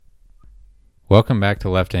Welcome back to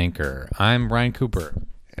Left Anchor. I'm Ryan Cooper.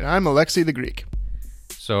 And I'm Alexei the Greek.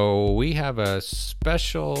 So we have a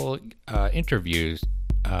special interview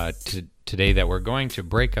today that we're going to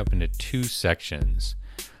break up into two sections.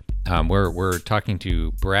 We're talking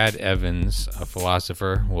to Brad Evans, a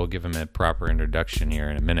philosopher. We'll give him a proper introduction here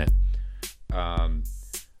in a minute.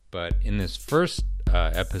 But in this first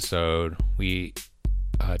episode, we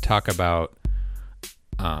talk about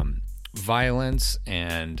violence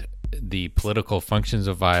and the political functions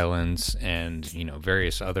of violence and,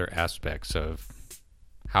 various other aspects of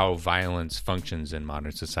how violence functions in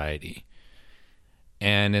modern society.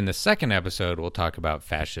 And in the second episode, we'll talk about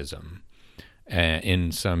fascism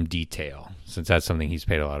in some detail, since that's something he's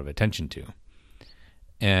paid a lot of attention to.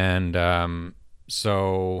 And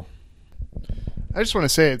so I just want to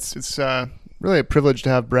say it's really a privilege to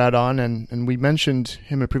have Brad on, and we mentioned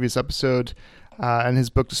him in a previous episode and his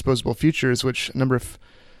book Disposable Futures, which a number of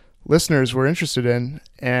listeners were interested in.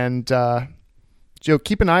 And Joe,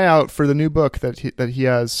 keep an eye out for the new book that he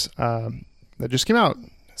has that just came out.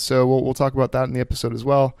 So we'll talk about that in the episode as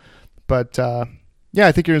well. But I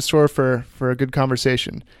think you're in store for a good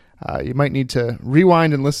conversation. You might need to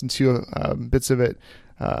rewind and listen to bits of it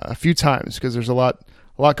a few times because there's a lot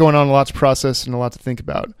going on, a lot to process, and a lot to think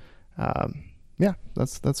about.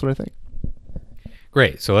 That's what I think.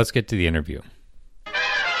 Great. So let's get to the interview.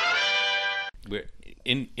 We're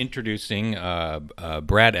introducing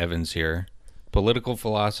Brad Evans here, political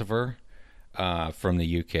philosopher from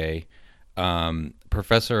the UK,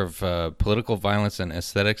 professor of political violence and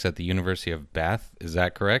aesthetics at the University of Bath. Is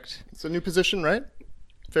that correct? It's a new position, right?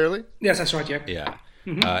 Fairly? Yes, that's right, yeah. Yeah.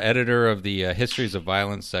 Mm-hmm. Editor of the Histories of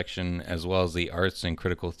Violence section, as well as the Arts and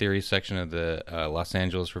Critical Theory section of the Los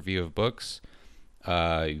Angeles Review of Books.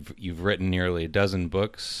 You've written nearly a dozen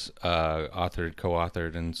books, authored,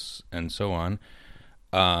 co-authored, and so on,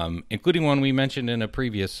 including one we mentioned in a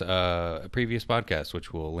previous podcast,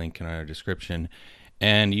 which we'll link in our description.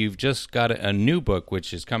 And you've just got a new book,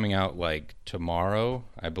 which is coming out like tomorrow,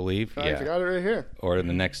 I believe. I got it right here. Or in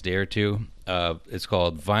the next day or two. It's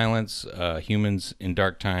called Violence, Humans in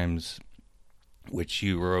Dark Times, which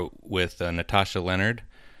you wrote with Natasha Leonard,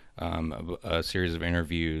 a series of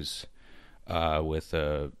interviews with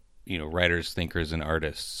writers, thinkers, and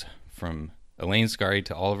artists from Elaine Scarry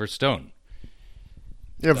to Oliver Stone.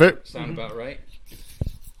 Yeah, sound about right?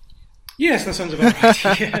 Yes, that sounds about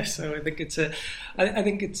right. Yeah, so I think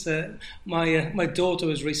it's my daughter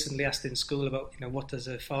was recently asked in school about what does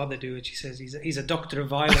her father do, and she says he's a doctor of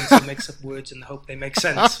violence who makes up words in the hope they make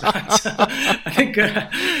sense. Right? So I think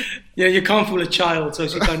you can't fool a child. So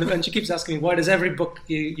she and she keeps asking me, why does every book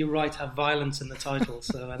you write have violence in the title?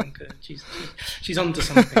 So I think she's onto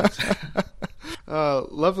something.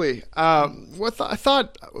 Lovely. I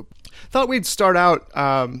thought we'd start out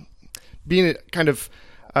being kind of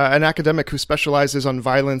an academic who specializes on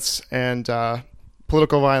violence and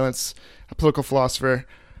political violence, a political philosopher.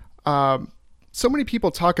 So many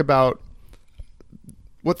people talk about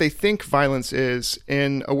what they think violence is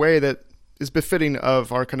in a way that is befitting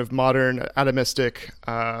of our kind of modern, atomistic,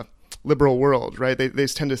 liberal world, right? They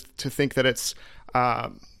tend to think that it's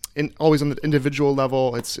always on the individual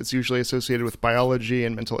level. It's usually associated with biology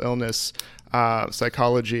and mental illness,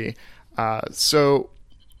 psychology. So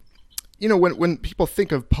when people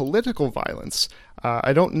think of political violence,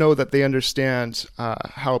 I don't know that they understand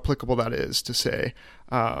how applicable that is to, say,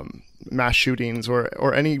 mass shootings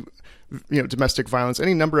or any domestic violence,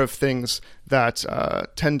 any number of things that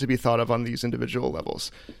tend to be thought of on these individual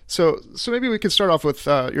levels. So maybe we could start off with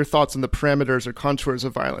your thoughts on the parameters or contours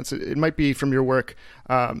of violence. It might be from your work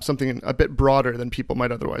something a bit broader than people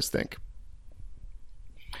might otherwise think.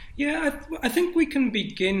 Yeah, I think we can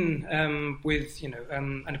begin with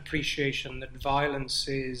an appreciation that violence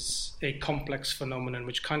is a complex phenomenon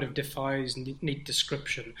which kind of defies neat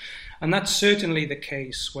description, and that's certainly the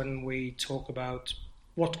case when we talk about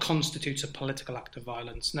what constitutes a political act of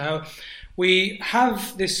violence. Now, we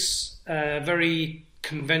have this very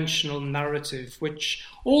conventional narrative which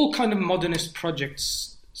all kind of modernist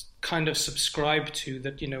projects kind of subscribe to,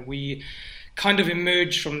 that we kind of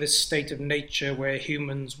emerged from this state of nature where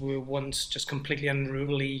humans were once just completely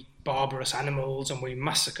unruly, barbarous animals, and we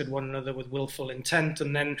massacred one another with willful intent.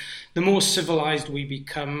 And then the more civilized we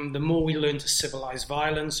become, the more we learn to civilize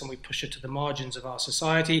violence, and we push it to the margins of our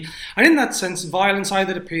society. And in that sense, violence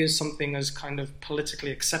either appears something as kind of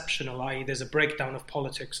politically exceptional, i.e. there's a breakdown of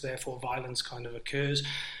politics, therefore violence kind of occurs,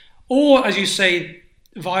 or, as you say,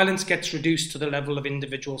 violence gets reduced to the level of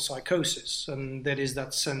individual psychosis, and there is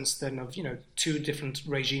that sense then of two different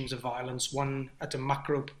regimes of violence, one at a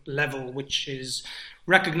macro level which is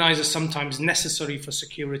recognized as sometimes necessary for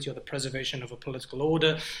security or the preservation of a political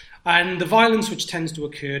order, and the violence which tends to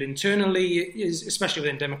occur internally is, especially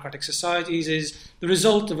within democratic societies, is the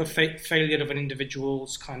result of a failure of an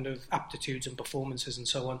individual's kind of aptitudes and performances and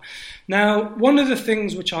so on. Now, one of the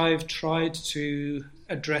things which I've tried to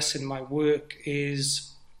address in my work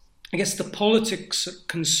is, I guess, the politics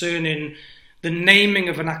concerning the naming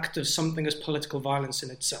of an act of something as political violence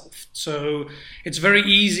in itself. So it's very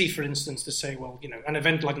easy, for instance, to say, well, an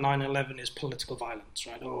event like 9/11 is political violence,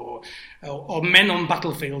 right? Or men on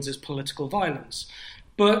battlefields is political violence.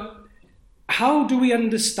 But how do we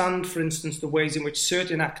understand, for instance, the ways in which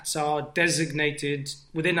certain acts are designated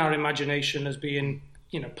within our imagination as being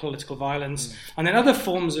political violence, and then other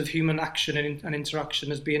forms of human action and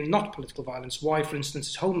interaction as being not political violence? Why, for instance,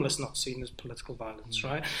 is homeless not seen as political violence,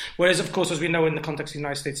 right? Whereas, of course, as we know in the context of the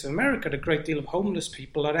United States of America, a great deal of homeless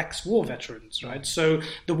people are ex-war veterans, right? So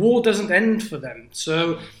the war doesn't end for them.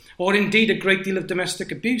 Or indeed, a great deal of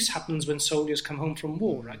domestic abuse happens when soldiers come home from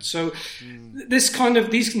war, right? So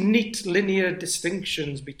these neat linear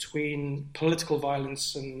distinctions between political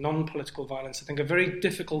violence and non-political violence, I think, are very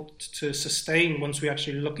difficult to sustain once we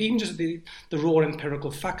actually look even just at the raw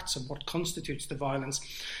empirical facts of what constitutes the violence.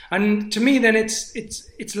 And to me, then,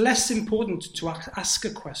 it's less important to ask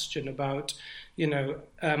a question about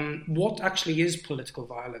what actually is political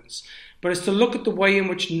violence, but it's to look at the way in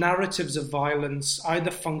which narratives of violence either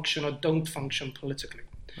function or don't function politically.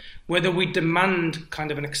 Whether we demand kind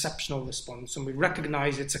of an exceptional response and we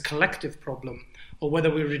recognize it's a collective problem, or whether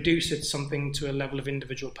we reduce it something to a level of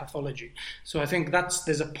individual pathology. So I think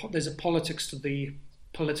there's a politics to the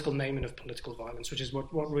political naming of political violence, which is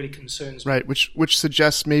what really concerns me. Right, which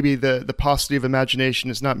suggests maybe the paucity of imagination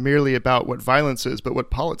is not merely about what violence is, but what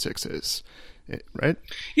politics is. Right?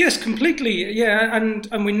 Yes, completely. Yeah, and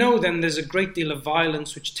we know then there's a great deal of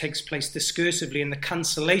violence which takes place discursively in the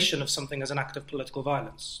cancellation of something as an act of political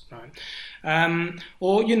violence, right?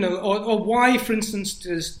 Or why, for instance,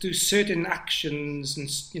 do certain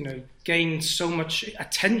actions gain so much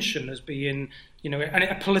attention as being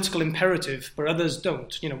a political imperative, but others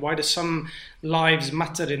don't? Why do some lives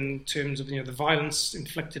matter in terms of the violence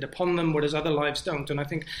inflicted upon them, whereas other lives don't? And I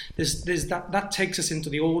think there's that takes us into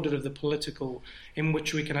the order of the political, in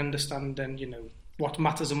which we can understand then what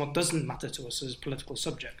matters and what doesn't matter to us as political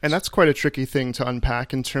subjects. And that's quite a tricky thing to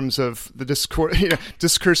unpack in terms of the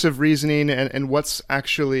discursive reasoning and what's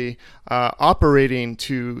actually operating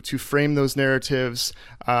to frame those narratives.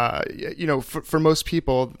 For most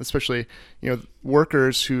people, especially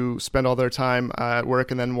workers who spend all their time at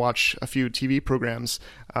work and then watch a few TV programs,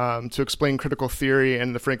 to explain critical theory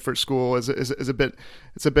and the Frankfurt School is a bit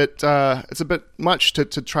much to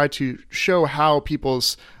try to show how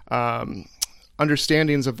people's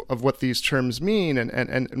understandings of what these terms mean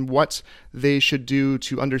and what they should do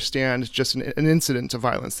to understand just an incident of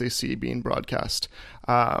violence they see being broadcast.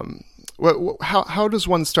 How does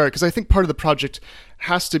one start? Because I think part of the project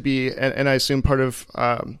has to be, and I assume part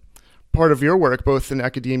of your work, both in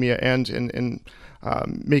academia and in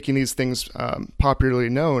making these things popularly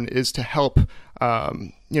known, is to help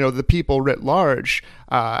the people writ large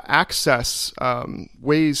access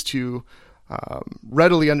ways to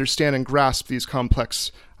readily understand and grasp these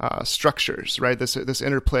complex structures, right? This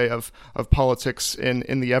interplay of politics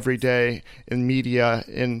in the everyday, in media,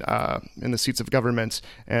 in the seats of government,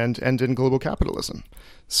 and in global capitalism.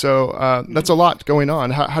 So that's a lot going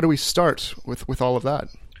on. How do we start with all of that?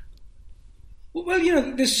 Well,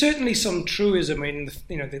 there's certainly some truism in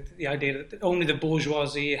the idea that only the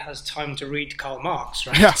bourgeoisie has time to read Karl Marx,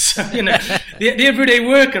 right? Yeah. So, the everyday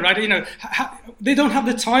worker, right? They don't have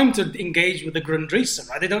the time to engage with the Grundrisse,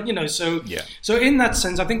 right? They don't, So, yeah. So in that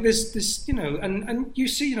sense, I think there's this, and you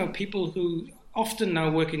see, people who often now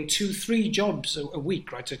work in 2-3 jobs a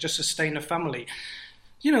week, right, to just sustain a family.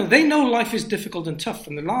 They know life is difficult and tough,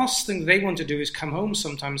 and the last thing they want to do is come home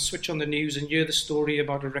sometimes, switch on the news and hear the story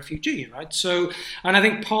about a refugee, right? So, and I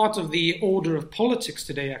think part of the order of politics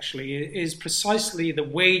today actually is precisely the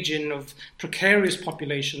waging of precarious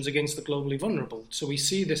populations against the globally vulnerable. So we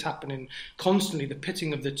see this happening constantly, the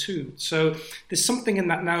pitting of the two. So there's something in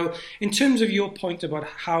that. Now, in terms of your point about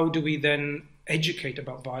how do we then educate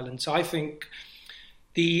about violence, I think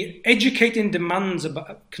the educating demands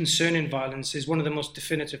concerning violence is one of the most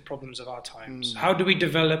definitive problems of our times. How do we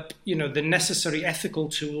develop, the necessary ethical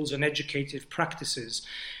tools and educative practices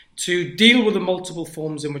to deal with the multiple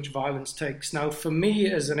forms in which violence takes? Now, for me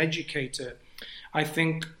as an educator, I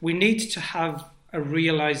think we need to have a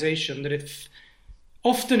realization that if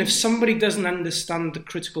often if somebody doesn't understand the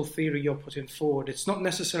critical theory you're putting forward, it's not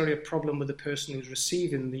necessarily a problem with the person who's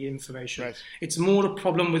receiving the information. Right. It's more a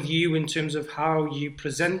problem with you in terms of how you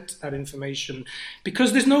present that information,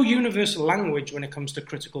 because there's no universal language when it comes to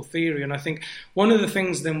critical theory. And I think one of the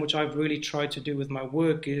things then which I've really tried to do with my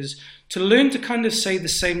work is to learn to kind of say the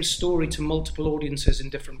same story to multiple audiences in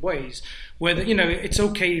different ways, whether, it's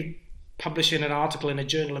okay publishing an article in a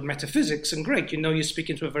journal of metaphysics, and great, you're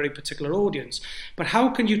speaking to a very particular audience. But how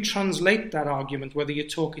can you translate that argument, whether you're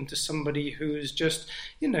talking to somebody who's just,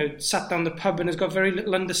 sat down the pub and has got very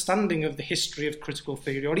little understanding of the history of critical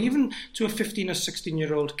theory, or even to a 15 or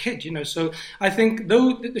 16-year-old kid, So I think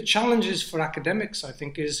though the challenges for academics, I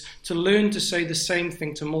think, is to learn to say the same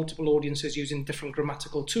thing to multiple audiences using different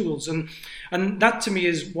grammatical tools. And that to me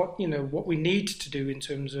is what we need to do in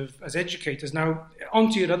terms of as educators. Now,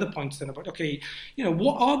 onto your other points then about, okay,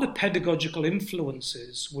 what are the pedagogical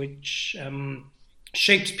influences which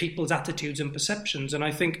shapes people's attitudes and perceptions? And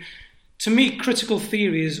I think, to me, critical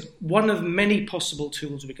theory is one of many possible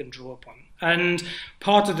tools we can draw upon. And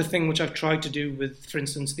part of the thing which I've tried to do with, for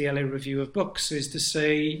instance, the LA Review of Books is to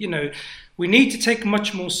say, we need to take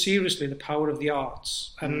much more seriously the power of the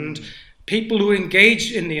arts, and people who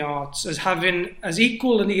engage in the arts as having as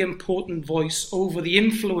equal and important voice over the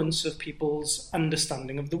influence of people's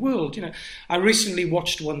understanding of the world. I recently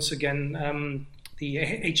watched once again the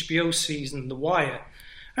HBO season, The Wire,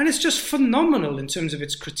 and it's just phenomenal in terms of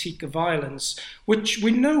its critique of violence, which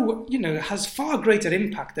we know, has far greater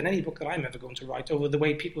impact than any book that I'm ever going to write over the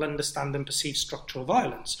way people understand and perceive structural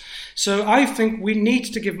violence. So I think we need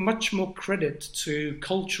to give much more credit to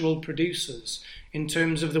cultural producers in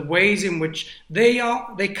terms of the ways in which they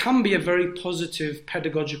can be a very positive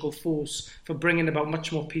pedagogical force for bringing about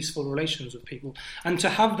much more peaceful relations with people. And to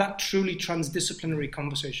have that truly transdisciplinary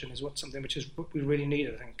conversation is something which is what we really need,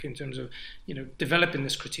 I think, in terms of developing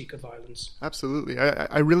this critique of violence. Absolutely.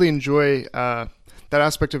 I really enjoy that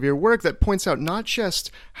aspect of your work that points out not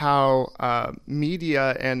just how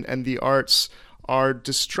media and the arts are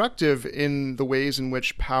destructive in the ways in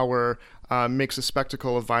which power makes a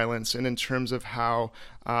spectacle of violence, and in terms of how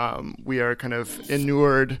we are kind of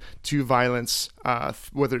inured to violence,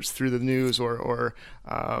 whether it's through the news or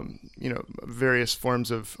various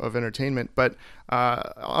forms of entertainment. But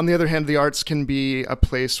on the other hand, the arts can be a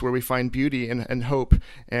place where we find beauty and hope,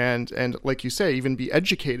 and like you say, even be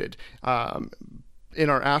educated in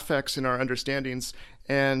our affects, in our understandings.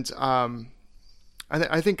 And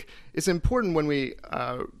I think it's important when we,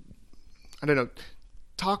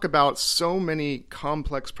 talk about so many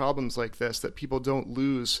complex problems like this, that people don't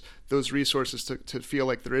lose those resources to feel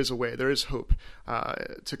like there is a way, there is hope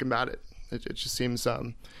to combat it. It just seems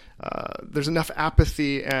there's enough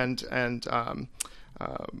apathy and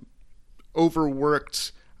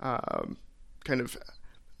overworked kind of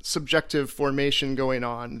subjective formation going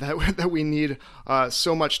on that we need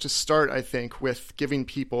so much to start, I think, with giving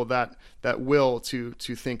people that will to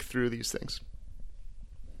think through these things.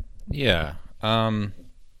 Yeah.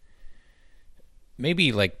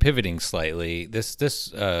 Maybe like pivoting slightly, this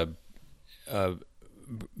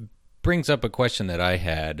brings up a question that I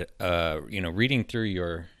had. Reading through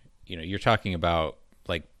your, you're talking about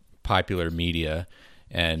like popular media,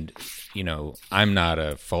 and I'm not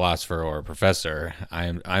a philosopher or a professor.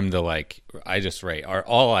 I'm I just write.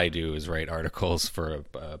 All I do is write articles for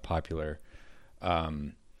a popular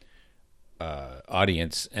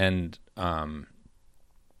audience, and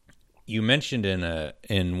you mentioned in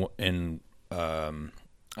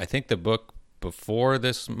I think the book before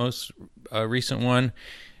this most recent one,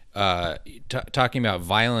 talking about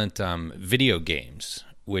violent video games,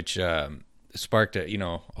 which sparked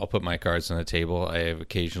I'll put my cards on the table. I have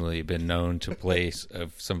occasionally been known to play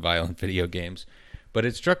some violent video games, but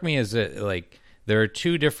it struck me as that there are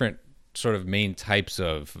two different sort of main types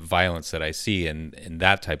of violence that I see in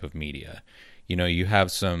that type of media. You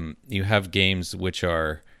have games which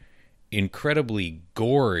are incredibly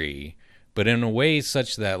gory, but in a way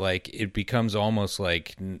such that it becomes almost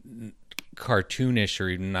cartoonish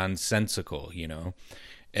or nonsensical,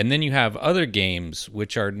 And then you have other games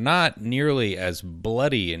which are not nearly as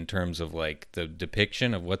bloody in terms of the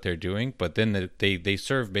depiction of what they're doing, but then they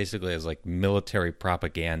serve basically as military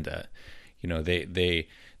propaganda.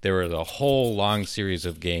 There were the whole long series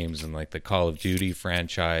of games in the Call of Duty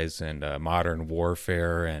franchise and Modern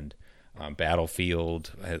Warfare and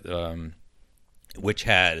Battlefield, which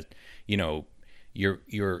had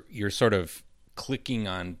you're sort of clicking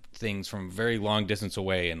on things from a very long distance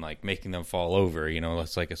away and making them fall over.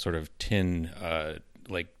 It's like a sort of tin,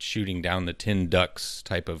 shooting down the tin ducks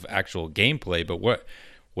type of actual gameplay. But what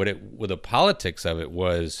the politics of it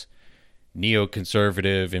was,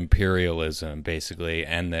 neoconservative imperialism, basically,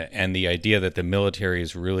 and the idea that the military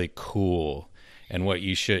is really cool, and what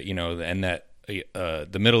you should, and that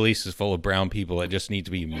the Middle East is full of brown people that just need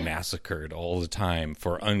to be massacred all the time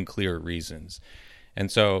for unclear reasons. And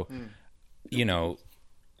so,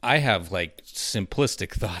 I have like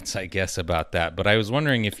simplistic thoughts, I guess, about that. But I was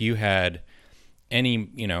wondering if you had any,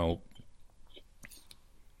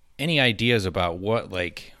 any ideas about what,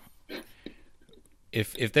 like,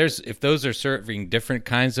 if those are serving different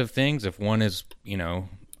kinds of things. If one is,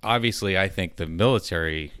 obviously, I think the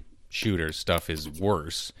military shooter stuff is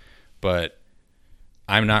worse, but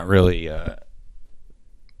I'm not really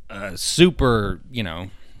super,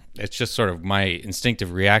 it's just sort of my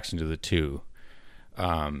instinctive reaction to the two.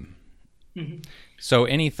 So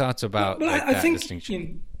any thoughts about that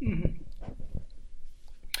distinction?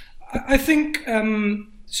 I think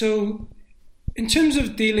so. In terms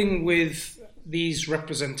of dealing with these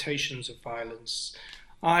representations of violence,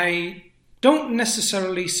 I don't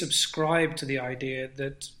necessarily subscribe to the idea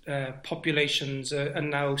that populations are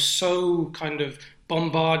now so kind of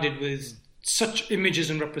bombarded with such images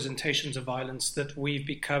and representations of violence that we've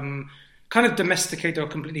become kind of domesticated or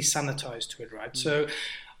completely sanitized to it, right? So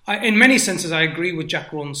in many senses, I agree with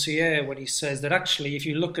Jacques Rancière when he says that actually, if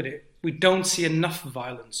you look at it, we don't see enough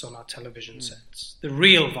violence on our television sets, the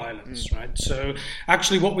real violence, right? So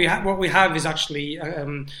actually what we have is actually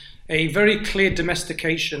a very clear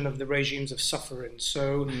domestication of the regimes of suffering.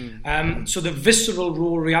 So so the visceral,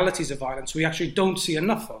 raw realities of violence we actually don't see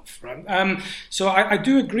enough of, right? So I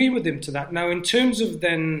do agree with him to that. Now, in terms of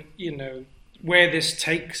then, where this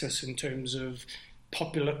takes us in terms of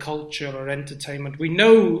popular culture or entertainment, we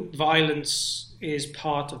know violence is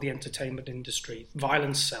part of the entertainment industry.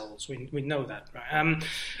 Violence sells. We know that, right?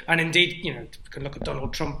 And indeed, you can look at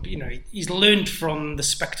Donald Trump. He's learned from the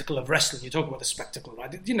spectacle of wrestling. You talk about the spectacle,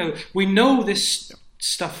 right? We know this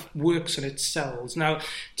stuff works and it sells. Now,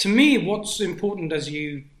 to me, what's important, as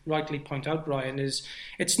you rightly point out, Ryan, is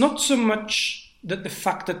it's not so much that the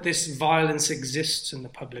fact that this violence exists in the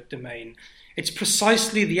public domain. It's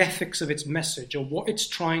precisely the ethics of its message, or what it's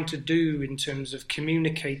trying to do in terms of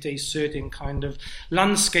communicate a certain kind of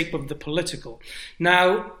landscape of the political.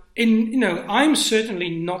 Now, I'm certainly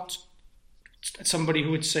not somebody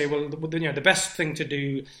who would say, well, the best thing to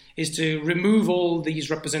do is to remove all these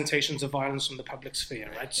representations of violence from the public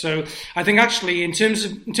sphere, right? So I think actually, in terms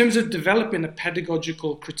of developing a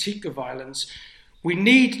pedagogical critique of violence, we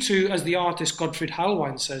need to, as the artist Gottfried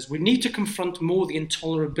Hallwein says, we need to confront more the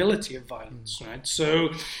intolerability of violence, right? So,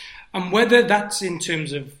 and whether that's in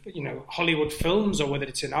terms of, Hollywood films, or whether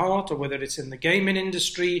it's in art, or whether it's in the gaming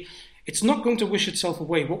industry, it's not going to wish itself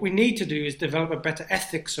away. What we need to do is develop a better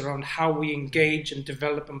ethics around how we engage and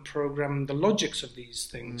develop and program the logics of these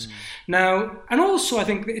things. Now, and also I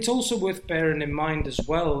think it's also worth bearing in mind as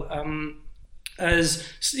well, as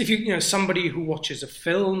if somebody who watches a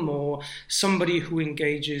film or somebody who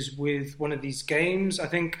engages with one of these games, I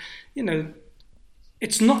think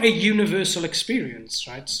it's not a universal experience,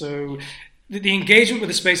 right? So the engagement with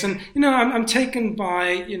the space, and I'm taken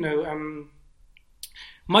by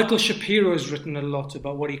Michael Shapiro has written a lot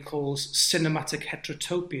about what he calls cinematic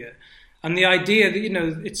heterotopia, and the idea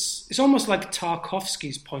that it's almost like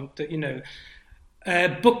Tarkovsky's point that a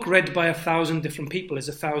book read by 1,000 different people is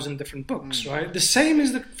 1,000 different books, right? The same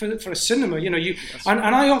is for a cinema.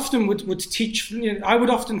 And I often would teach. I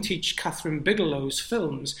would often teach Catherine Bigelow's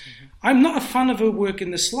films. I'm not a fan of her work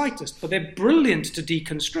in the slightest, but they're brilliant to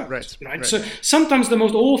deconstruct. Right? So sometimes the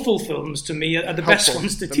most awful films to me are the best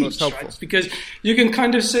ones to teach, right? Because you can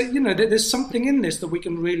kind of say, there's something in this that we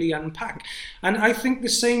can really unpack. And I think the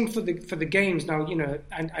same for the games. Now,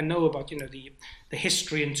 I know about the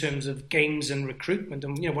history in terms of games and recruitment,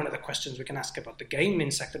 and one of the questions we can ask about the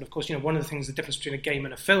gaming sector. Of course, one of the things, the difference between a game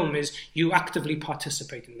and a film is you actively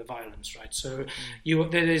participate in the violence, right? So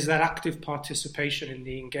there is that active participation in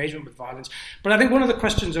the engagement with violence. But I think one of the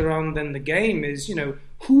questions around then the game is,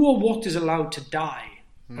 who or what is allowed to die,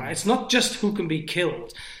 right? It's not just who can be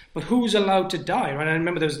killed, but who's allowed to die, right? I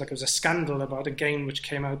remember there was a scandal about a game which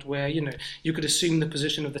came out where, you could assume the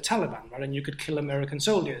position of the Taliban, right? And you could kill American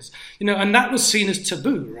soldiers, and that was seen as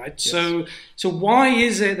taboo, right? Yes. So why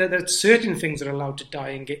is it that there are certain things that are allowed to die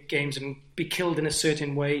in games and be killed in a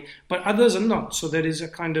certain way, but others are not? So there is a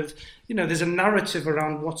kind of, there's a narrative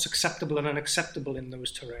around what's acceptable and unacceptable in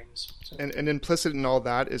those terrains. So. And implicit in all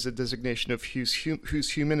that is a designation of who's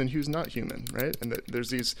human and who's not human, right? And that there's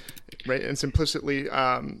these, right? And it's implicitly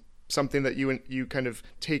something that you kind of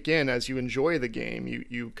take in as you enjoy the game.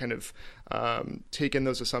 You kind of take in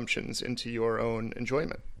those assumptions into your own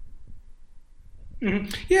enjoyment.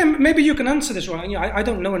 Yeah, maybe you can answer this, right? I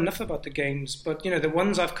don't know enough about the games, but the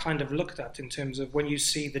ones I've kind of looked at in terms of when you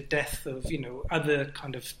see the death of other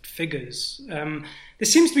kind of figures, there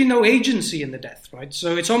seems to be no agency in the death, right?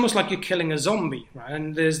 So it's almost like you're killing a zombie, right?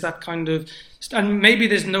 And there's that kind of, and maybe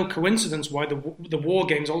there's no coincidence why the war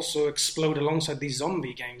games also explode alongside these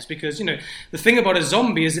zombie games, because the thing about a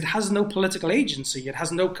zombie is it has no political agency, it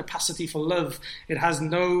has no capacity for love, it has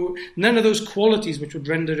none of those qualities which would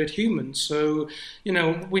render it human. So we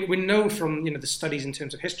know from the studies in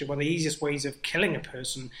terms of history, one of the easiest ways of killing a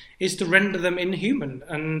person is to render them inhuman,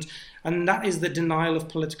 and that is the denial of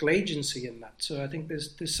political agency in that. So I think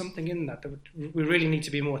there's something in that we really need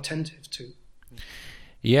to be more attentive to.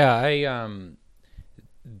 Yeah, I'm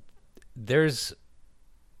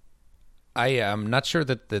not sure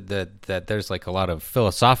that there's like a lot of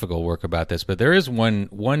philosophical work about this, but there is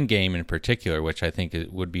one game in particular which I think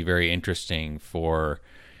it would be very interesting for,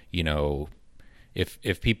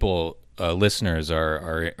 if people listeners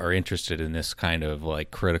are interested in this kind of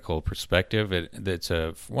like critical perspective. It's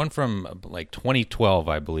a one from like 2012,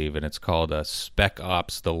 I believe, and it's called Spec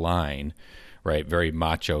Ops: The Line. Right, very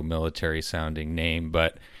macho military sounding name,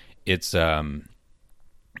 but it's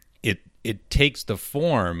it takes the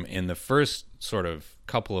form in the first sort of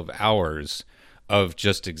couple of hours of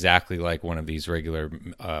just exactly like one of these regular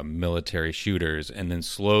military shooters, and then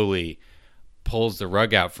slowly pulls the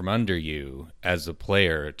rug out from under you as a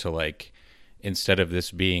player to, like, instead of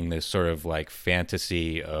this being this sort of like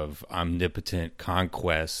fantasy of omnipotent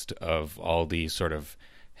conquest of all these sort of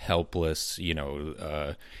helpless,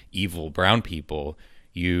 evil brown people,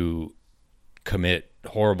 you commit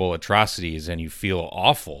horrible atrocities and you feel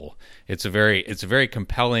awful. It's a very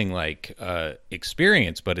compelling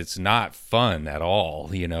experience, but it's not fun at all,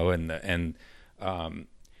 and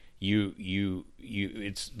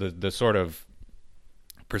it's the sort of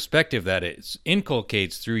perspective that it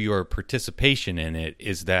inculcates through your participation in it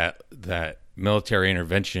is that military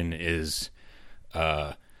intervention is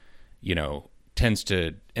tends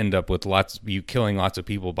to end up with you killing lots of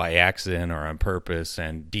people by accident or on purpose,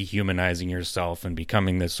 and dehumanizing yourself and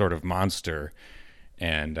becoming this sort of monster.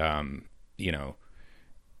 And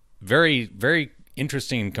very, very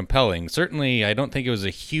interesting and compelling. Certainly, I don't think it was a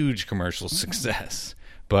huge commercial success.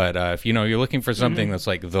 But if you're looking for something that's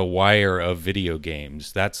like The Wire of video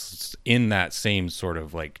games, that's in that same sort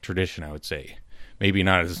of like tradition, I would say. Maybe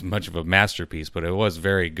not as much of a masterpiece, but it was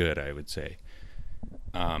very good, I would say.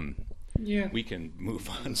 Yeah, we can move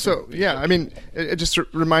on. So yeah, I mean, it just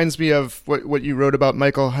reminds me of what you wrote about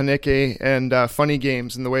Michael Haneke and funny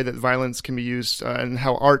games, and the way that violence can be used, and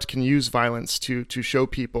how art can use violence to show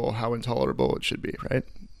people how intolerable it should be, right?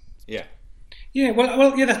 Yeah. Yeah,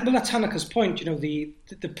 well, yeah. That's Haneke's point. The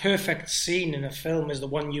perfect scene in a film is the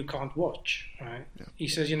one you can't watch, right? Yeah. He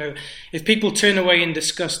says, if people turn away in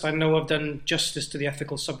disgust, I know I've done justice to the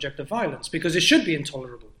ethical subject of violence, because it should be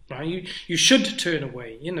intolerable, right? You should turn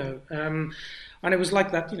away, and it was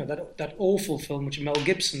like that, that awful film which Mel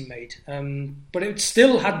Gibson made, but it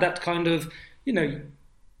still had that kind of,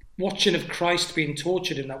 watching of Christ being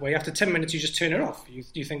tortured in that way. After 10 minutes, you just turn it off.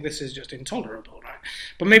 You think this is just intolerable, right?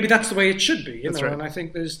 But maybe that's the way it should be, Right. And I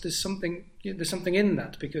think there's something in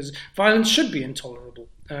that, because violence should be intolerable,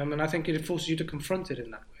 and I think it forces you to confront it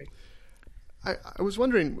in that way. I was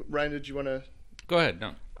wondering, Ryan, did you want to go ahead?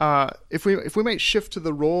 No. If we might shift to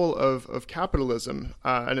the role of capitalism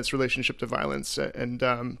and its relationship to violence, and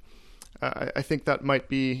I think that might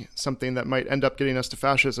be something that might end up getting us to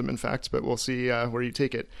fascism, in fact, but we'll see where you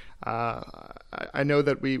take it. I know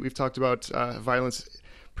that we've talked about violence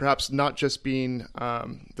perhaps not just being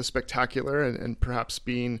the spectacular, and perhaps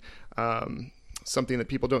being something that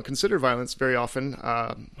people don't consider violence very often,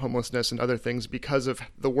 homelessness and other things, because of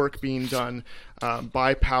the work being done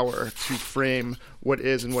by power to frame what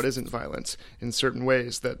is and what isn't violence in certain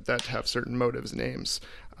ways that have certain motives and aims.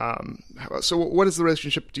 So what is the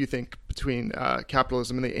relationship, do you think, between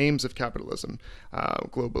capitalism and the aims of capitalism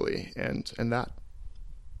globally and that?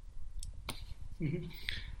 Mm-hmm.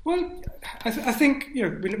 Well, I think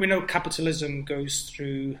we know capitalism goes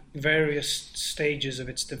through various stages of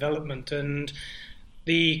its development, and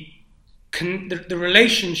the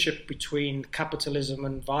relationship between capitalism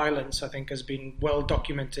and violence, I think, has been well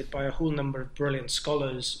documented by a whole number of brilliant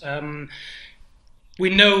scholars. We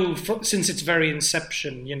know since its very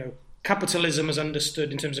inception, capitalism is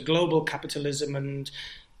understood in terms of global capitalism, and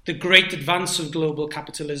the great advance of global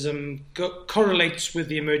capitalism correlates with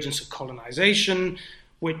the emergence of colonization,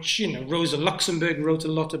 which Rosa Luxemburg wrote a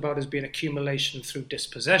lot about as being accumulation through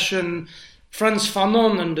dispossession. Frantz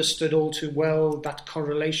Fanon understood all too well that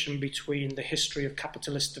correlation between the history of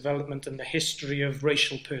capitalist development and the history of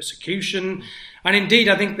racial persecution. And indeed,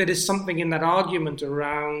 I think there is something in that argument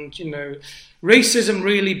around, racism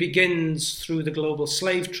really begins through the global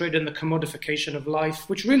slave trade and the commodification of life,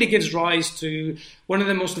 which really gives rise to one of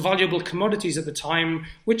the most valuable commodities at the time,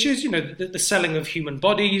 which is, the selling of human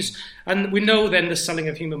bodies. And we know then the selling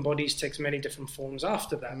of human bodies takes many different forms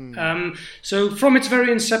after that. So from its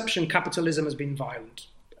very inception, capitalism has been violent.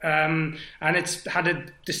 And it's had a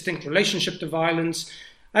distinct relationship to violence.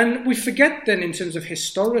 And we forget then, in terms of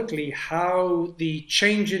historically, how the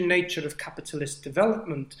change in nature of capitalist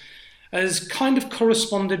development has kind of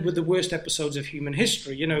corresponded with the worst episodes of human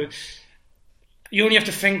history. You only have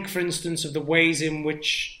to think, for instance, of the ways in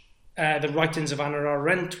which the writings of Hannah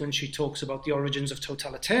Arendt, when she talks about the origins of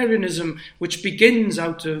totalitarianism, which begins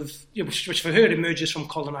out of, which for her emerges from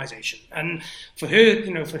colonization. And for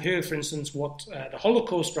her, for instance, what the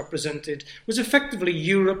Holocaust represented was effectively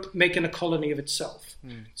Europe making a colony of itself.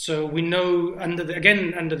 So we know, under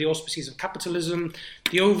the auspices of capitalism,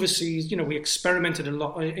 the overseas, we experimented a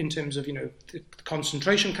lot in terms of, the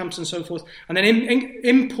concentration camps and so forth, and then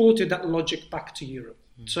imported that logic back to Europe.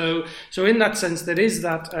 So in that sense, there is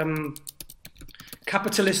that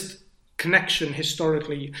capitalist connection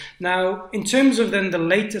historically. Now, in terms of then the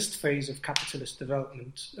latest phase of capitalist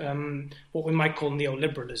development, what we might call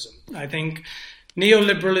neoliberalism, I think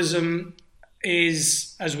neoliberalism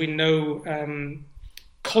is, as we know,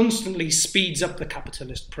 constantly speeds up the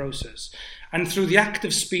capitalist process. And through the act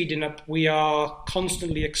of speeding up, we are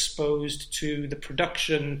constantly exposed to the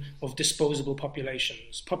production of disposable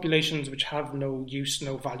populations which have no use,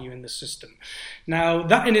 no value in the system. Now,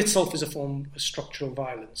 that in itself is a form of structural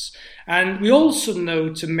violence. And we also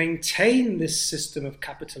know to maintain this system of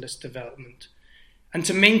capitalist development and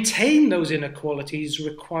to maintain those inequalities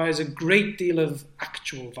requires a great deal of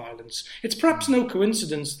actual violence. It's perhaps no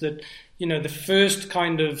coincidence that, the first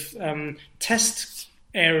kind of test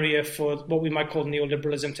area for what we might call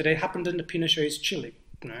neoliberalism today happened in the Pinochet's Chile.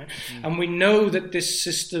 Right? And we know that this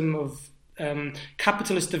system of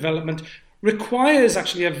capitalist development requires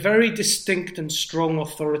actually a very distinct and strong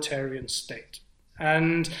authoritarian state.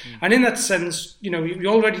 And in that sense, you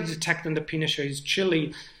already detect in the Pinochet's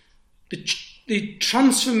Chile the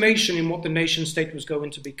transformation in what the nation state was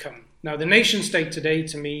going to become. Now, the nation state today,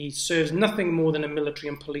 to me, serves nothing more than a military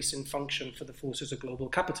and policing function for the forces of global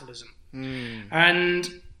capitalism.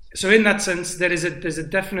 And so in that sense, there's a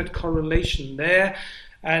definite correlation there.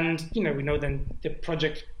 And, we know then the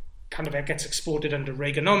project kind of gets exported under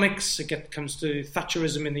Reaganomics. It comes to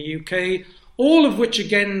Thatcherism in the UK, all of which,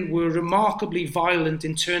 again, were remarkably violent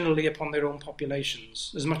internally upon their own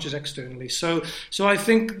populations, as much as externally. So I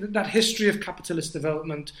think that history of capitalist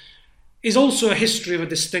development is also a history of a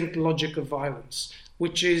distinct logic of violence,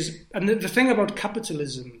 which is, and the thing about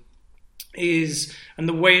capitalism is, and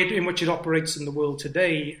the way in which it operates in the world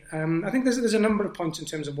today, I think there's a number of points in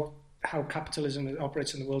terms of how capitalism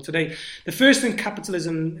operates in the world today. The first thing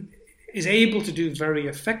capitalism is able to do very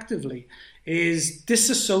effectively is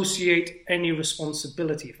disassociate any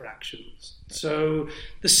responsibility for actions. So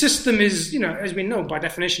the system is, as we know, by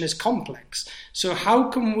definition, is complex. So how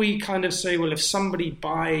can we kind of say, well, if somebody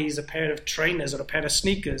buys a pair of trainers or a pair of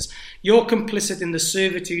sneakers, you're complicit in the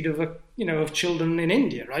servitude of children in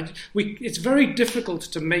India, right? It's very difficult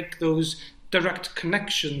to make those direct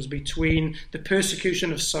connections between the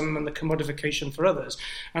persecution of some and the commodification for others.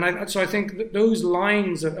 And so I think that those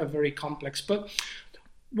lines are very complex. But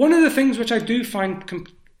one of the things which I do find,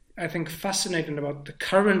 I think, fascinating about the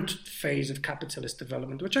current phase of capitalist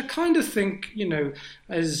development, which I kind of think,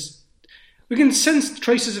 as we can sense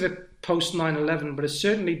traces of it post 9/11, but it's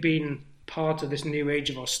certainly been part of this new age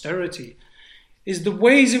of austerity, is the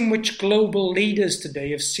ways in which global leaders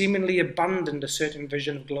today have seemingly abandoned a certain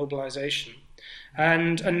vision of globalization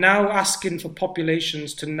and are now asking for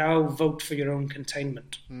populations to now vote for your own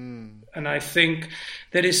containment. And I think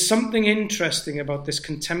there is something interesting about this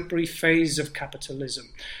contemporary phase of capitalism,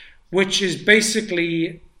 which is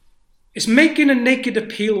basically, it's making a naked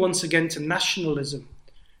appeal once again to nationalism.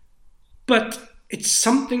 But it's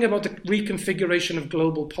something about the reconfiguration of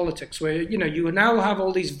global politics where, you now have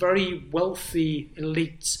all these very wealthy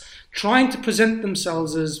elites trying to present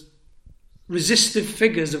themselves as resistive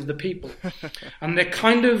figures of the people. And they're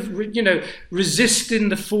kind of, resisting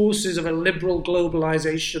the forces of a liberal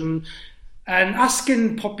globalization and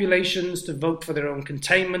asking populations to vote for their own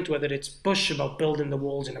containment, whether it's Bush about building the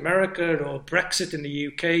walls in America or Brexit in the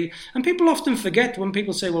UK. And people often forget when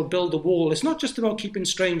people say, well, build a wall, it's not just about keeping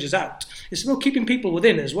strangers out. It's about keeping people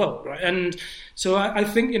within as well, right? And so I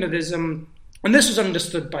think, there's And this was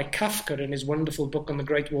understood by Kafka in his wonderful book on the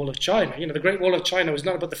Great Wall of China. The Great Wall of China was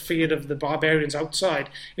not about the fear of the barbarians outside;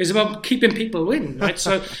 it was about keeping people in. Right.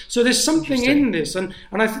 So there's something in this, and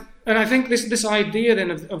I think this idea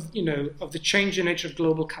then of the changing nature of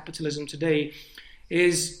global capitalism today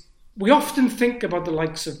is. We often think about the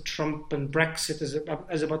likes of Trump and Brexit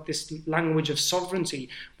as about this language of sovereignty,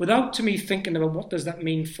 without, to me, thinking about what does that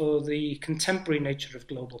mean for the contemporary nature of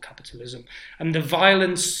global capitalism and the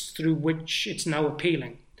violence through which it's now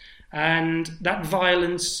appealing. And that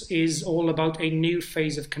violence is all about a new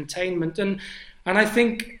phase of containment. And I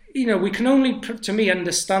think, we can only, to me,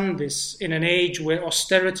 understand this in an age where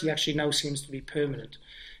austerity actually now seems to be permanent.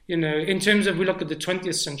 In terms of, we look at the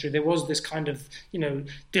 20th century, there was this kind of,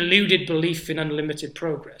 deluded belief in unlimited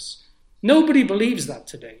progress. Nobody believes that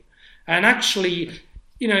today. And actually,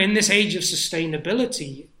 in this age of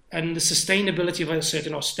sustainability and the sustainability of a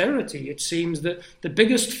certain austerity, it seems that the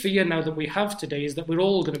biggest fear now that we have today is that we're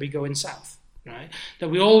all going to be going south, right? That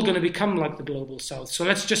we're all going to become like the global south. So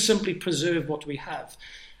let's just simply preserve what we have.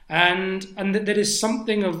 And that there is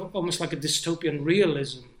something of almost like a dystopian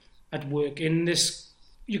realism at work in this.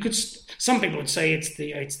 Some people would say it's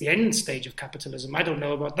the end stage of capitalism. I don't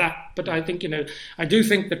know about that, but I think I do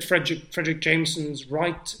think that Frederick Jameson's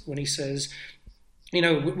right when he says,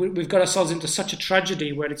 we've got ourselves into such a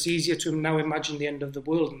tragedy where it's easier to now imagine the end of the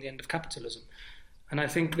world and the end of capitalism. And I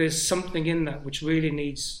think there's something in that which really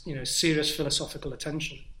needs serious philosophical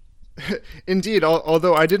attention. Indeed,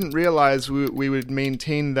 although I didn't realize we would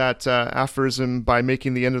maintain that aphorism by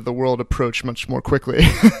making the end of the world approach much more quickly.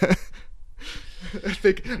 I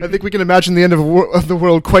think we can imagine the end of the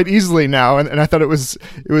world quite easily now, and I thought it was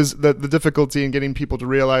the difficulty in getting people to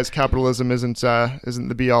realize capitalism isn't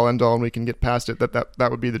the be all end all, and we can get past it. That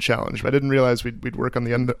would be the challenge. But I didn't realize we'd work on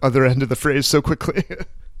the other end of the phrase so quickly.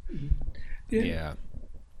 Yeah.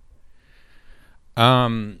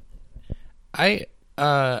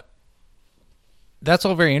 That's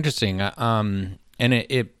all very interesting. And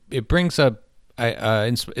it brings up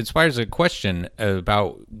inspires a question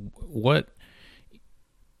about what.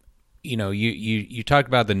 You talked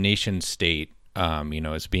about the nation state,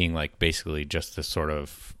 as being like basically just this sort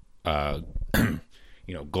of,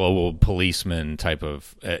 global policeman type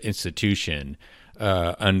of institution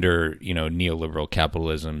under, neoliberal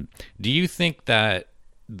capitalism. Do you think that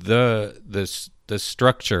the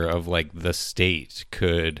structure of like the state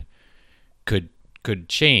could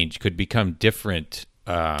change, could become different?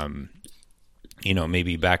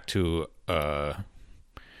 Maybe back to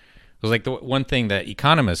it was like the one thing that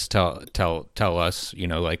economists tell us,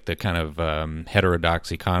 like the kind of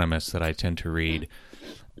heterodox economists that I tend to read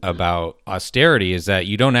about austerity is that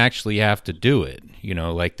you don't actually have to do it.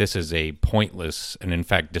 Like this is a pointless and in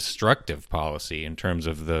fact destructive policy in terms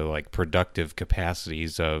of the like productive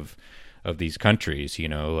capacities of these countries.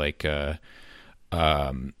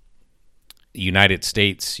 United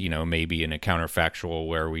States, maybe in a counterfactual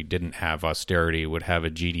where we didn't have austerity, would have a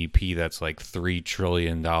GDP that's like $3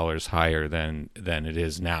 trillion higher than it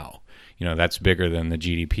is now. That's bigger than the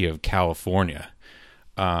GDP of California.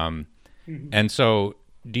 And so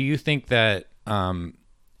do you think that,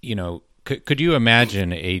 could you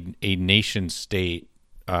imagine a nation state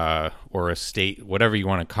or a state, whatever you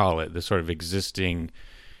want to call it, the sort of existing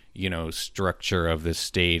structure of the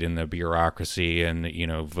state and the bureaucracy and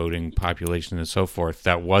the, voting population and so forth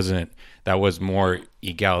that was more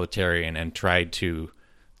egalitarian and tried to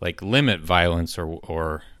like limit violence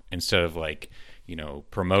or instead of like,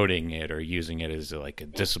 promoting it or using it as like a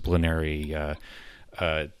disciplinary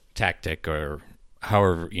tactic or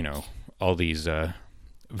however, all these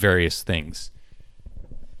various things?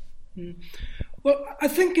 Well, I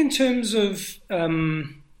think in terms of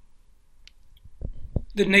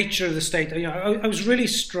the nature of the state, I was really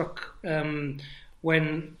struck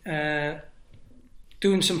when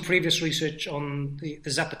doing some previous research on the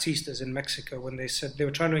Zapatistas in Mexico, when they said they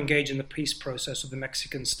were trying to engage in the peace process of the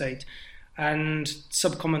Mexican state. And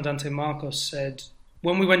Subcomandante Marcos said,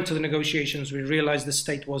 when we went to the negotiations, we realized the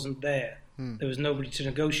state wasn't there. There was nobody to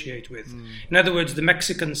negotiate with. In other words, the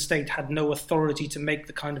Mexican state had no authority to make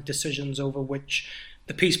the kind of decisions over which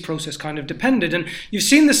the peace process kind of depended. And you've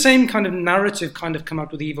seen the same kind of narrative kind of come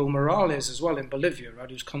out with Evo Morales as well in Bolivia, right?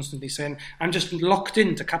 Who's constantly saying, I'm just locked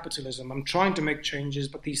into capitalism. I'm trying to make changes,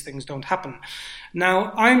 but these things don't happen.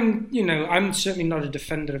 Now, I'm certainly not a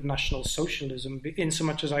defender of National Socialism in so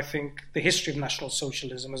much as I think the history of National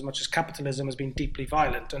Socialism, as much as capitalism, has been deeply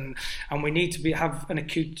violent. And we need to have an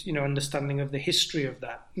acute, understanding of the history of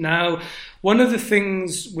that. Now, one of the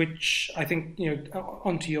things which I think,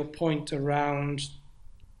 onto your point around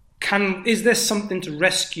is there something to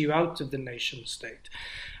rescue out of the nation state?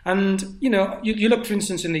 And, you look, for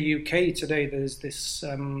instance, in the UK today, there's this,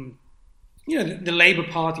 the Labour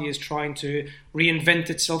Party is trying to reinvent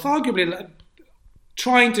itself, arguably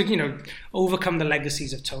trying to, overcome the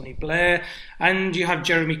legacies of Tony Blair. And you have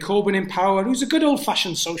Jeremy Corbyn in power, who's a good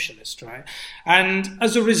old-fashioned socialist, right? And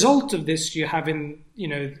as a result of this, you're having,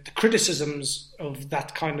 the criticisms of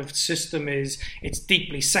that kind of system is it's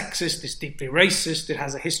deeply sexist, it's deeply racist, it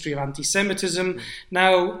has a history of anti-Semitism.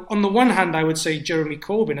 Now, on the one hand, I would say Jeremy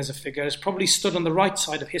Corbyn as a figure has probably stood on the right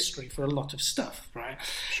side of history for a lot of stuff, right?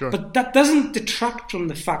 Sure. But that doesn't detract from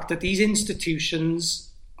the fact that these institutions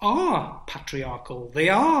are patriarchal. They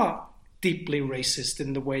are deeply racist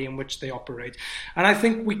in the way in which they operate. And I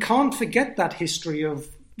think we can't forget that history of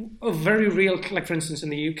very real, like for instance in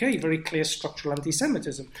the UK, very clear structural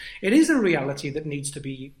anti-Semitism. It is a reality that needs to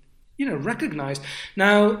be, recognised.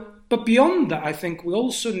 Now, but beyond that, I think we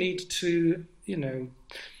also need to,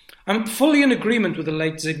 I'm fully in agreement with the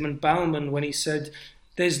late Zygmunt Bauman when he said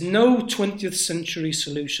there's no 20th century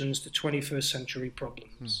solutions to 21st century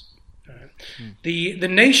problems. The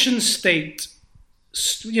nation state,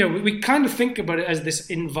 we kind of think about it as this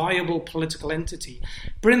inviolable political entity,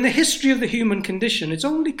 but in the history of the human condition, it's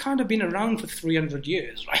only kind of been around for 300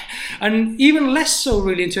 years, right? And even less so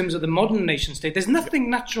really in terms of the modern nation state. There's nothing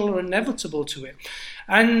natural or inevitable to it.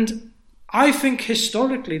 And I think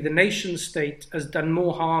historically the nation state has done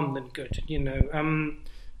more harm than good,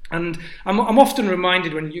 And I'm often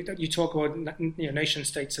reminded when you talk about nation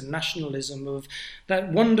states and nationalism of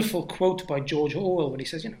that wonderful quote by George Orwell when he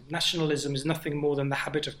says, nationalism is nothing more than the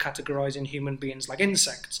habit of categorizing human beings like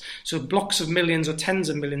insects. So blocks of millions or tens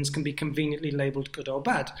of millions can be conveniently labeled good or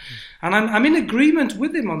bad. And I'm in agreement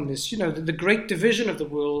with him on this. That the great division of the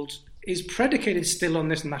world is predicated still on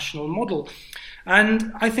this national model.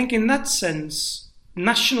 And I think in that sense,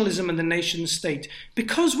 nationalism and the nation state,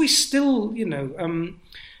 because we still,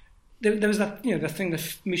 there was that, the thing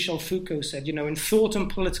that Michel Foucault said, in thought and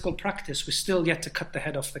political practice, we're still yet to cut the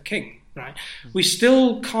head off the king, right? We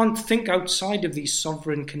still can't think outside of these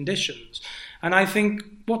sovereign conditions. And I think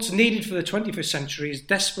what's needed for the 21st century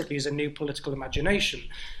desperately is a new political imagination.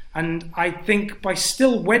 And I think by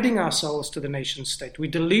still wedding ourselves to the nation state, we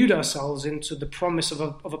delude ourselves into the promise of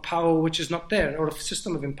a power which is not there, or a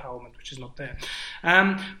system of empowerment which is not there.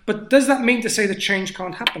 But does that mean to say that change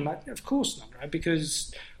can't happen? Of course not, right?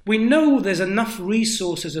 Because we know there's enough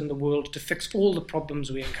resources in the world to fix all the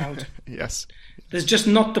problems we encounter. Yes. There's just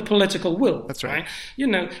not the political will. That's right.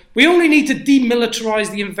 We only need to demilitarize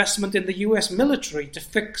the investment in the US military to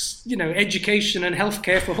fix, education and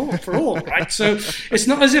healthcare for all, right? So it's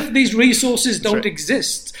not as if these resources don't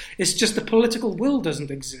exist. It's just the political will doesn't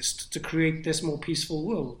exist to create this more peaceful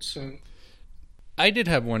world. So I did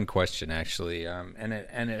have one question actually, and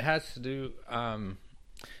it has to do.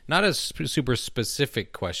 Not a super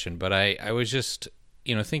specific question, but I was just,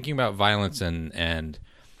 thinking about violence and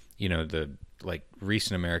the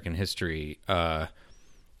recent American history. There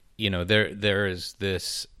is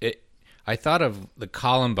this. I thought of the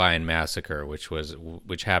Columbine massacre,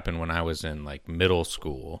 which happened when I was in middle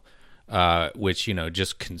school, which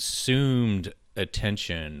just consumed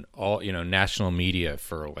attention, all national media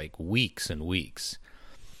for weeks and weeks,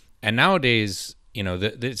 and nowadays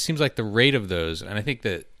it seems like the rate of those, and I think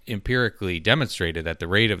that empirically demonstrated that the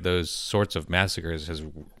rate of those sorts of massacres has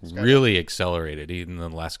really accelerated even in the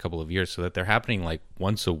last couple of years, so that they're happening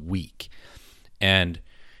once a week. And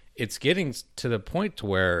it's getting to the point to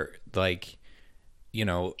where it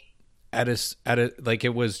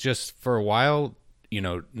was just for a while,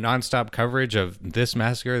 nonstop coverage of this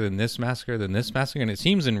massacre, then this massacre, then this massacre. And it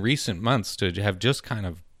seems in recent months to have just kind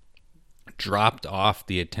of dropped off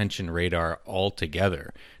the attention radar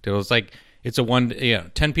altogether. It was it's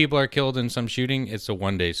a 10 people are killed in some shooting. It's a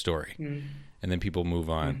one-day story, and then people move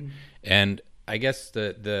on. Mm-hmm. And I guess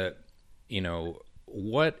the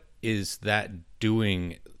what is that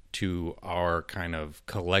doing to our kind of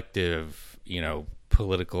collective,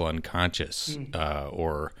 political unconscious,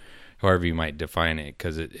 or however you might define it?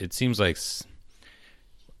 Because it seems like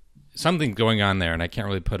something's going on there, and I can't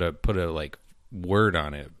really put a word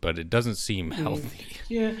on it, but it doesn't seem healthy.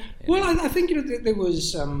 Yeah. Well, I think there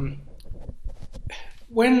was.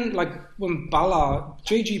 When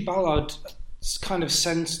J.G. Ballard kind of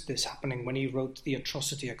sensed this happening when he wrote the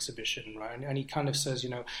Atrocity Exhibition, right? And he kind of says,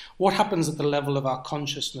 what happens at the level of our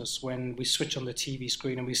consciousness when we switch on the TV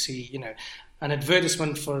screen and we see, an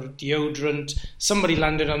advertisement for deodorant, somebody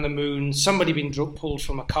landed on the moon, somebody being pulled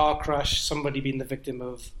from a car crash, somebody being the victim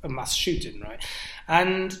of a mass shooting, right?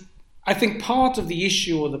 And I think part of the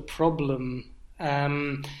issue or the problem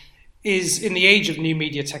is in the age of new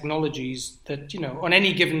media technologies that, on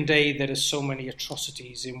any given day, there are so many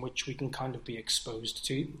atrocities in which we can kind of be exposed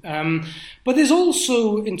to. But there's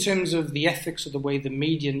also, in terms of the ethics of the way the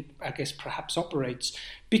media, I guess, perhaps operates,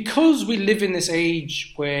 because we live in this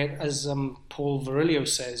age where, as Paul Virilio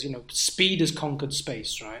says, speed has conquered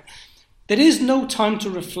space, right? There is no time to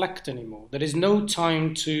reflect anymore. There is no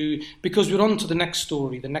time because we're on to the next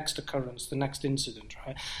story, the next occurrence, the next incident,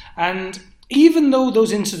 right? And even though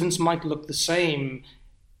those incidents might look the same,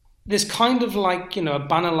 there's kind of like, a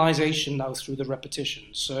banalization now through the repetition.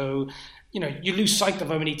 So, you lose sight of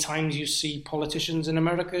how many times you see politicians in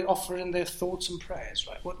America offering their thoughts and prayers,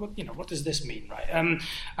 right? What does this mean, right?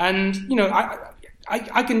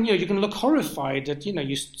 I can, you can look horrified at,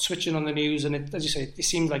 you switching on the news and as you say, it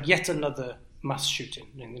seems like yet another mass shooting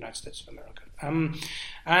in the United States of America.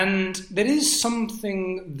 And there is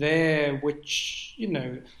something there which,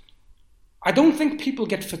 I don't think people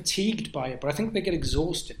get fatigued by it, but I think they get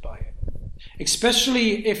exhausted by it,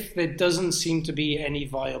 especially if there doesn't seem to be any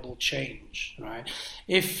viable change, right?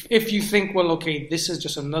 If you think, well, okay, this is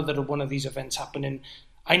just another one of these events happening,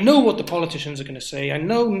 I know what the politicians are going to say, I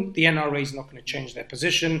know the NRA is not going to change their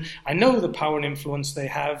position, I know the power and influence they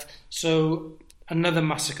have, so another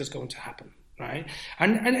massacre is going to happen. Right,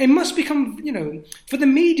 and it must become, for the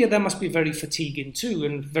media, that must be very fatiguing too,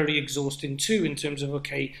 and very exhausting too, in terms of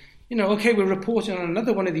okay, we're reporting on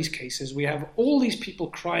another one of these cases. We have all these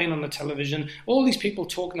people crying on the television, all these people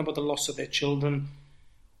talking about the loss of their children.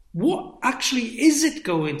 What actually is it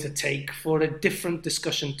going to take for a different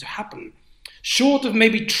discussion to happen? Short of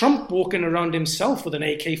maybe Trump walking around himself with an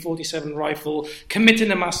AK-47 rifle,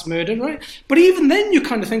 committing a mass murder, right? But even then you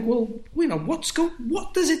kind of think, well,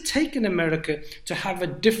 what does it take in America to have a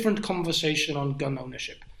different conversation on gun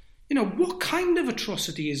ownership? What kind of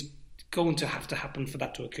atrocity is going to have to happen for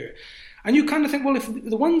that to occur? And you kind of think, well, if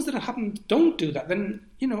the ones that have happened don't do that, then,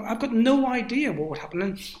 I've got no idea what would happen.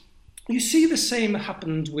 And you see the same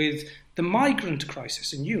happened with the migrant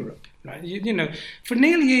crisis in Europe, right? For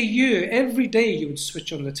nearly a year, every day you would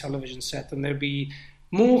switch on the television set and there'd be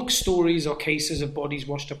more stories or cases of bodies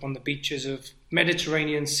washed up on the beaches of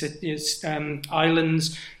Mediterranean cities,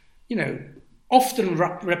 islands, often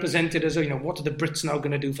represented as, what are the Brits now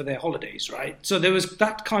going to do for their holidays, right? So there was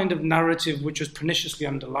that kind of narrative which was perniciously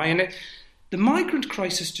underlying it. The migrant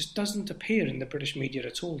crisis just doesn't appear in the British media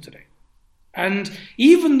at all today. And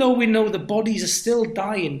even though we know the bodies are still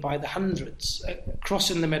dying by the hundreds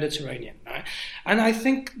crossing the Mediterranean, right? And I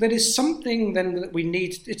think there is something then that we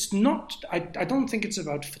need. It's not, I don't think it's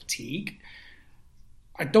about fatigue.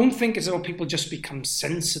 I don't think it's about people just become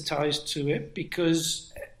sensitized to it,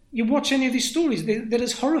 because you watch any of these stories, they're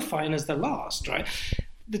as horrifying as the last, right?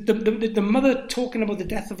 The mother talking about the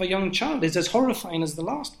death of a young child is as horrifying as the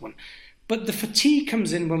last one. But the fatigue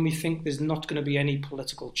comes in when we think there's not going to be any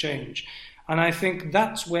political change. And I think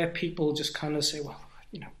that's where people just kind of say, well,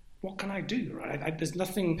 what can I do, right? There's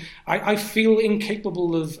nothing, I feel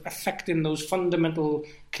incapable of affecting those fundamental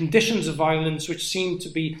conditions of violence which seem to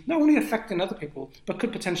be not only affecting other people, but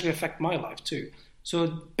could potentially affect my life too.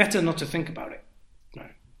 So better not to think about it.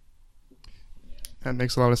 Right. That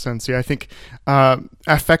makes a lot of sense. Yeah, I think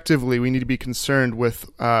affectively we need to be concerned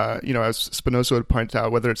with, as Spinoza would point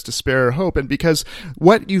out, whether it's despair or hope. And because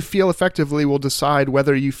what you feel effectively will decide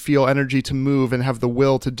whether you feel energy to move and have the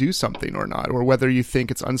will to do something or not, or whether you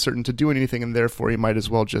think it's uncertain to do anything and therefore you might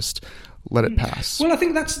as well just let it pass. Well, I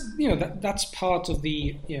think that's, that's part of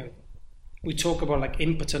the, we talk about like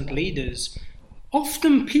impotent leaders.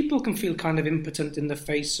 Often people can feel kind of impotent in the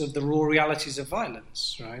face of the raw realities of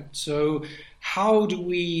violence, right? So how do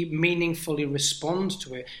we meaningfully respond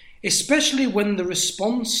to it, especially when the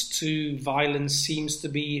response to violence seems to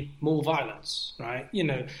be more violence, right?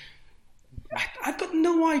 I've got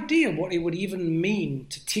no idea what it would even mean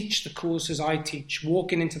to teach the courses I teach,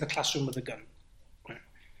 walking into the classroom with a gun. Right?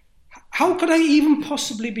 How could I even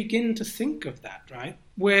possibly begin to think of that, right?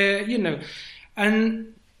 Where,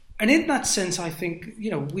 and in that sense, I think,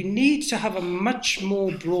 we need to have a much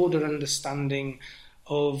more broader understanding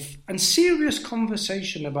of and serious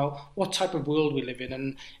conversation about what type of world we live in,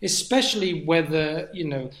 and especially whether,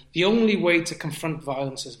 the only way to confront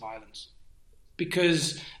violence is violence.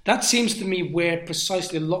 Because that seems to me where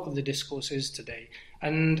precisely a lot of the discourse is today.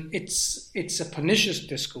 And it's a pernicious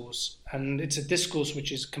discourse, and it's a discourse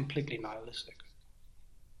which is completely nihilistic.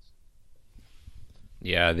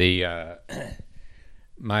 Yeah,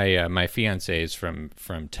 My fiance is from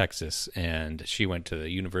Texas, and she went to the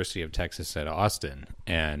University of Texas at Austin,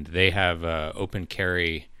 and they have open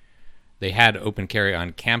carry. They had open carry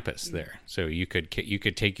on campus there, so you could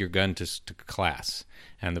take your gun to class,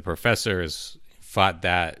 and the professor is fought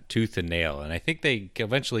that tooth and nail, and I think they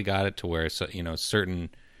eventually got it to where certain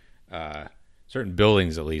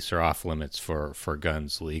buildings at least are off limits for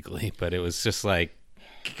guns legally. But it was just like,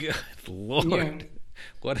 good Lord,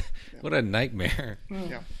 what a nightmare.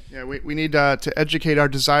 Yeah. We need to educate our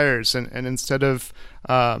desires, and instead of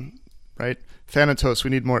right, Thanatos, we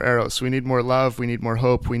need more Eros. We need more love. We need more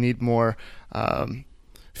hope. We need more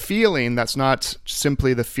feeling that's not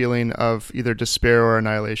simply the feeling of either despair or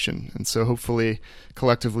annihilation. And so hopefully,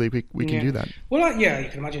 collectively, we can do that. Well, you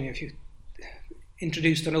can imagine if you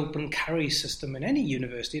introduced an open carry system in any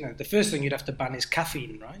university, the first thing you'd have to ban is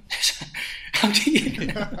caffeine, right? How do you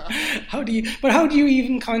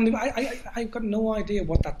even kind of, I've got no idea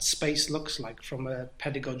what that space looks like from a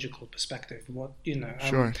pedagogical perspective,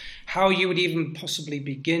 Sure. How you would even possibly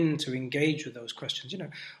begin to engage with those questions.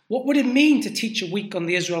 What would it mean to teach a week on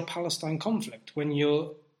the Israel-Palestine conflict when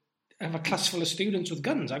you have a class full of students with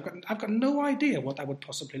guns? I've got no idea what that would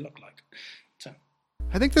possibly look like.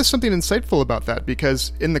 I think there's something insightful about that,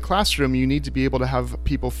 because in the classroom, you need to be able to have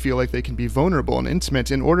people feel like they can be vulnerable and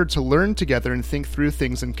intimate in order to learn together and think through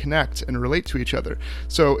things and connect and relate to each other.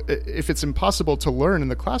 So if it's impossible to learn in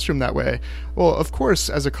the classroom that way, well, of course,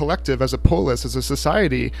 as a collective, as a polis, as a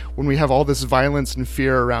society, when we have all this violence and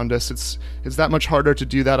fear around us, it's that much harder to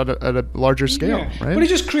do that at a larger scale, right? But it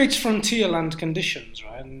just creates frontier land conditions,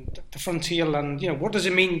 right? And the frontier land, what does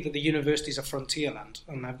it mean that the university is a frontier land?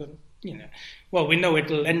 And I've got, well, we know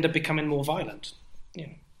it'll end up becoming more violent.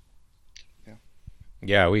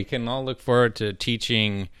 Yeah, we can all look forward to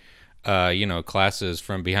teaching, classes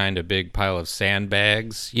from behind a big pile of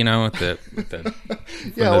sandbags, with the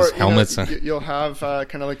those helmets. You'll have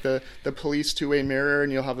kind of like the police two-way mirror,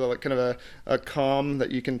 and you'll have kind of a comm that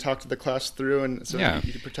you can talk to the class through, and so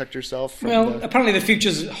you can protect yourself. From apparently the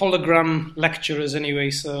future's hologram lecturers anyway,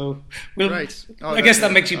 so right. I guess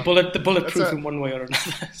that makes you bulletproof in one way or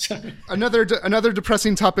another. So. Another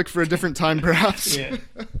depressing topic for a different time, perhaps. Yeah.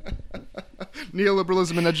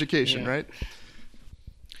 Neoliberalism in education, right?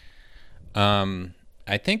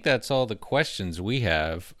 I think that's all the questions we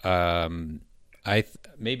have.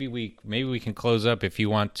 Maybe we can close up if you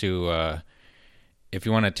want to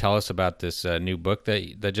tell us about this new book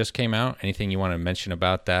that just came out. Anything you want to mention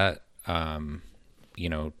about that? Again,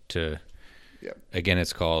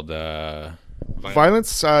 it's called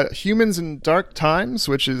Violence, Humans in Dark Times,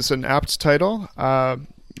 which is an apt title.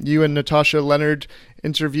 You and Natasha Leonard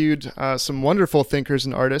interviewed some wonderful thinkers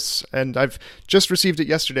and artists, and I've just received it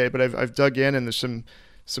yesterday, but I've dug in, and there's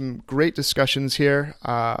some great discussions here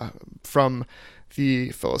from the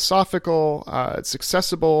philosophical. It's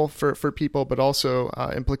accessible for people, but also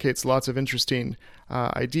implicates lots of interesting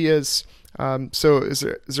ideas. So is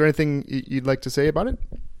there anything you'd like to say about it?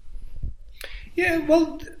 Yeah,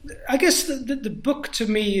 well, I guess the book to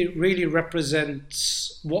me really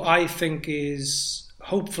represents what I think is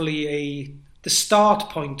hopefully the start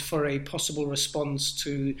point for a possible response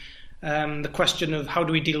to the question of how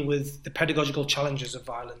do we deal with the pedagogical challenges of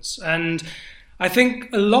violence. And I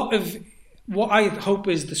think a lot of what I hope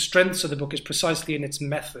is the strengths of the book is precisely in its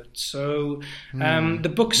method. So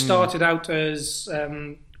the book started out as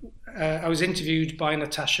I was interviewed by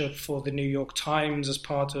Natasha for the New York Times as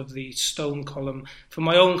part of the Stone column for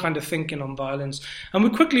my own kind of thinking on violence. And we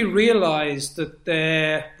quickly realized that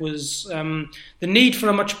there was the need for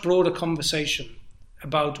a much broader conversation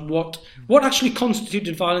about what actually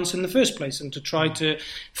constituted violence in the first place, and to try to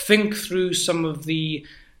think through some of the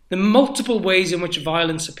multiple ways in which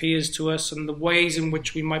violence appears to us, and the ways in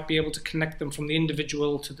which we might be able to connect them from the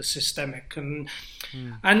individual to the systemic. And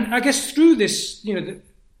I guess through this,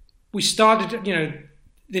 we started,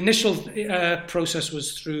 the initial process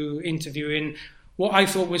was through interviewing what I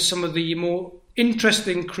thought was some of the more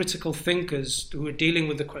interesting critical thinkers who were dealing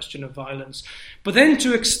with the question of violence, but then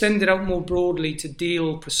to extend it out more broadly to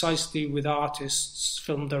deal precisely with artists,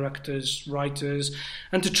 film directors, writers,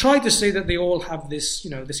 and to try to say that they all have this,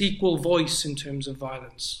 this equal voice in terms of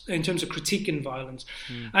violence, in terms of critiquing violence.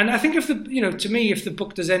 And I think to me, if the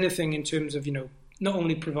book does anything in terms of, not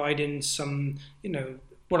only providing some,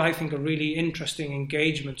 what I think are really interesting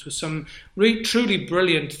engagements with some truly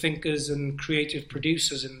brilliant thinkers and creative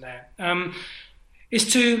producers in there, is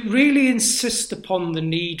to really insist upon the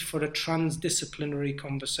need for a transdisciplinary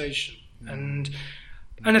conversation, and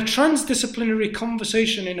a transdisciplinary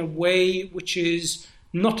conversation in a way which is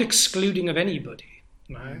not excluding of anybody.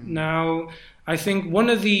 Right? Now, I think one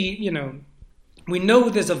of the, we know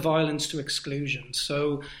there's a violence to exclusion,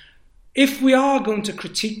 so if we are going to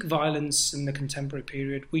critique violence in the contemporary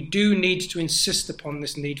period, we do need to insist upon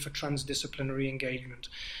this need for transdisciplinary engagement,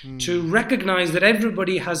 to recognize that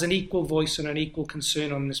everybody has an equal voice and an equal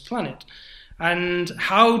concern on this planet. And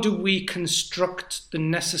how do we construct the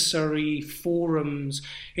necessary forums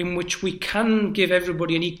in which we can give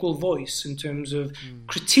everybody an equal voice in terms of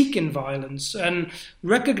critiquing violence and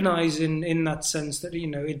recognizing in that sense that,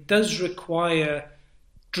 it does require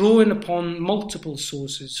drawing upon multiple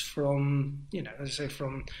sources from, as I say,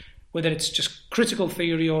 from whether it's just critical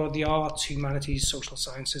theory or the arts, humanities, social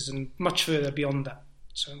sciences, and much further beyond that.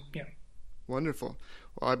 So, yeah. Wonderful.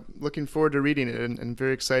 Well, I'm looking forward to reading it and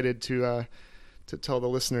very excited to tell the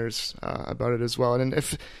listeners about it as well. And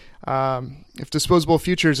if Disposable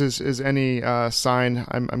Futures is any sign,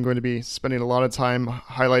 I'm going to be spending a lot of time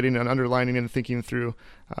highlighting and underlining and thinking through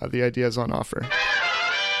the ideas on offer.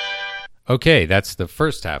 Okay, that's the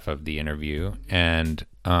first half of the interview, and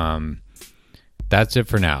that's it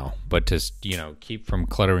for now. But to keep from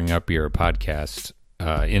cluttering up your podcast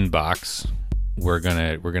inbox, we're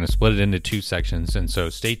gonna split it into two sections, and so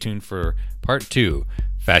stay tuned for part 2,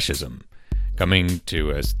 Fascism, coming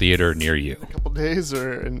to a theater near you. A couple days,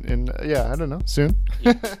 or in I don't know, soon.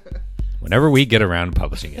 Whenever we get around to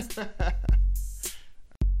publishing it.